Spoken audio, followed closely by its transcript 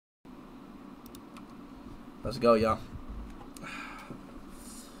Let's go, y'all.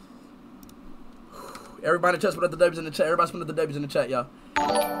 Everybody in the chat, put up the W's in the chat. Everybody put up the W's in the chat, y'all.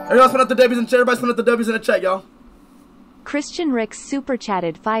 Everybody put up the W's in the chat. Everybody put up the W's in the chat, y'all. Christian Ricks super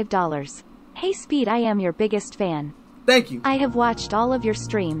chatted $5. Hey Speed, I am your biggest fan. Thank you. I have watched all of your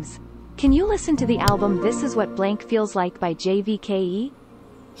streams. Can you listen to the album This Is What Blank Feels Like by JVKE?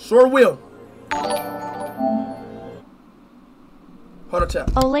 Sure will. Hold on, chat.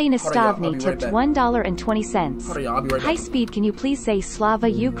 Olena Hold on, Stavny y'all. tipped Right $1.20. Hold on, y'all. I'll be right Hi back. Speed, can you please say Slava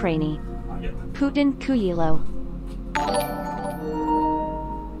Ukraini? Putin Kuyilo.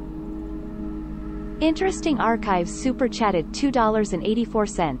 Interesting Archives super chatted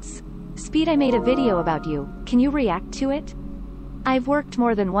 $2.84. Speed, I made a video about you. Can you react to it? I've worked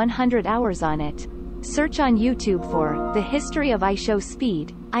more than 100 hours on it. Search on YouTube for The History of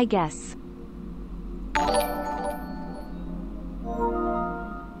ishowspeed, I guess.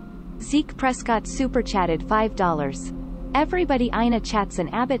 Zeke Prescott super chatted $5. Everybody Ina chats an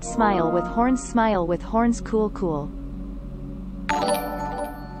Abbott smile with horns cool cool.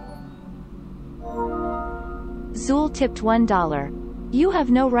 Zool tipped $1. You have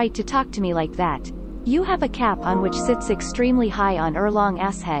no right to talk to me like that. You have a cap on which sits extremely high on long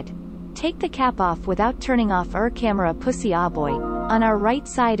ass head. Take the cap off without turning off camera pussy boy. On our right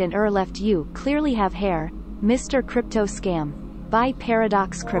side and left you clearly have hair, Mr. Crypto Scam. By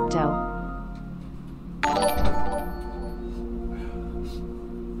Paradox Crypto.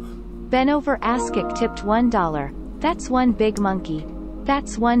 Benover Askic tipped $1. That's one big monkey.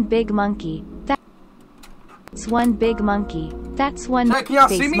 That's one big monkey. That's one big monkey. That's one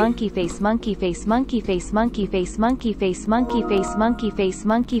face monkey face monkey face monkey face monkey face monkey face monkey face monkey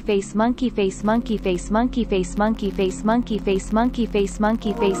face monkey face monkey face monkey face monkey face monkey face monkey face monkey face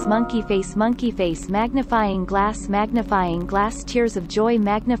monkey face monkey face monkey face magnifying glass tears of joy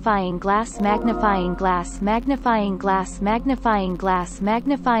magnifying glass magnifying glass magnifying glass magnifying glass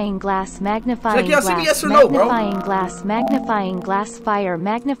magnifying glass magnifying glass magnifying glass magnifying glass fire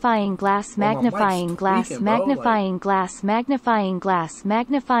magnifying glass magnifying glass magnifying glass magnifying glass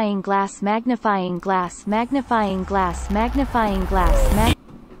magnifying glass magnifying glass magnifying glass magnifying glass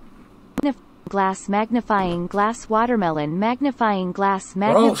glass magnifying glass watermelon magnifying glass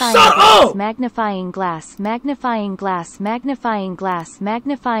magnifying glass magnifying glass magnifying glass magnifying glass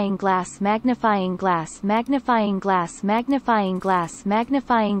magnifying glass magnifying glass magnifying glass magnifying glass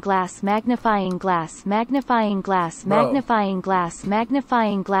magnifying glass magnifying glass magnifying glass magnifying glass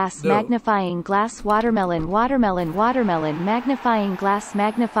magnifying glass magnifying glass watermelon watermelon watermelon magnifying glass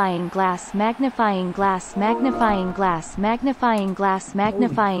magnifying glass magnifying glass magnifying glass magnifying glass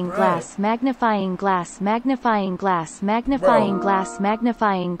magnifying glass magnifying glass magnifying glass magnifying glass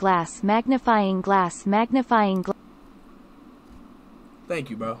magnifying glass magnifying glass magnifying glass.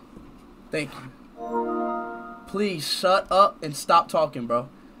 Thank you, bro. Thank you. Please shut up and stop talking, bro.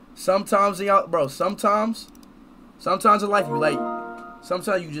 Sometimes in y'all, bro, sometimes in life you like,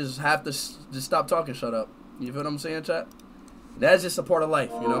 sometimes you just have to just stop talking, shut up. You feel what I'm saying, chat? That's just a part of life,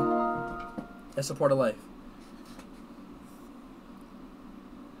 you know? That's a part of life.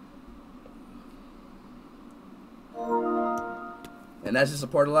 And that's just a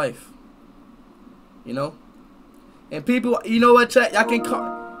part of life. You know? And people, you know what, chat? Y'all can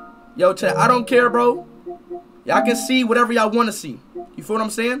call. Yo, chat, I don't care, bro. Y'all can see whatever y'all want to see. You feel what I'm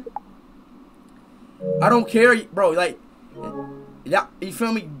saying? I don't care, bro. Like, y'all, you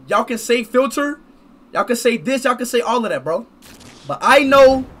feel me? Y'all can say filter. Y'all can say this. Y'all can say all of that, bro. But I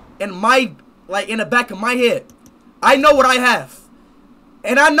know in my, like, in the back of my head, I know what I have.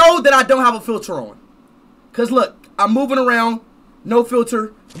 And I know that I don't have a filter on. Because, look, I'm moving around. No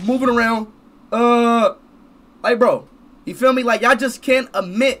filter, moving around, like, bro, you feel me? Like, y'all just can't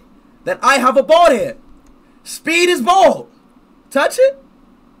admit that I have a bald head. Speed is bald. Touch it?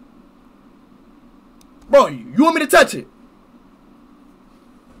 Bro, you want me to touch it?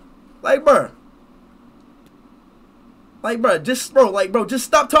 Like, bro. Like, bro, just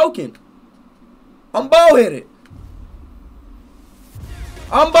stop talking. I'm bald-headed.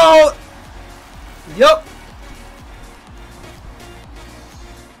 I'm bald. Yup.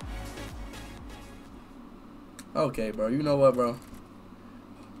 Okay, bro. You know what, bro?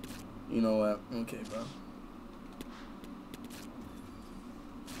 You know what? Okay, bro.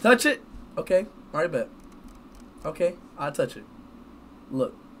 Touch it? Okay. Alright, bet. Okay. I'll touch it.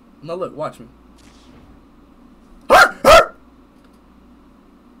 Look. No, look. Watch me.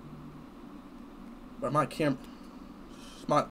 Bro, my camera.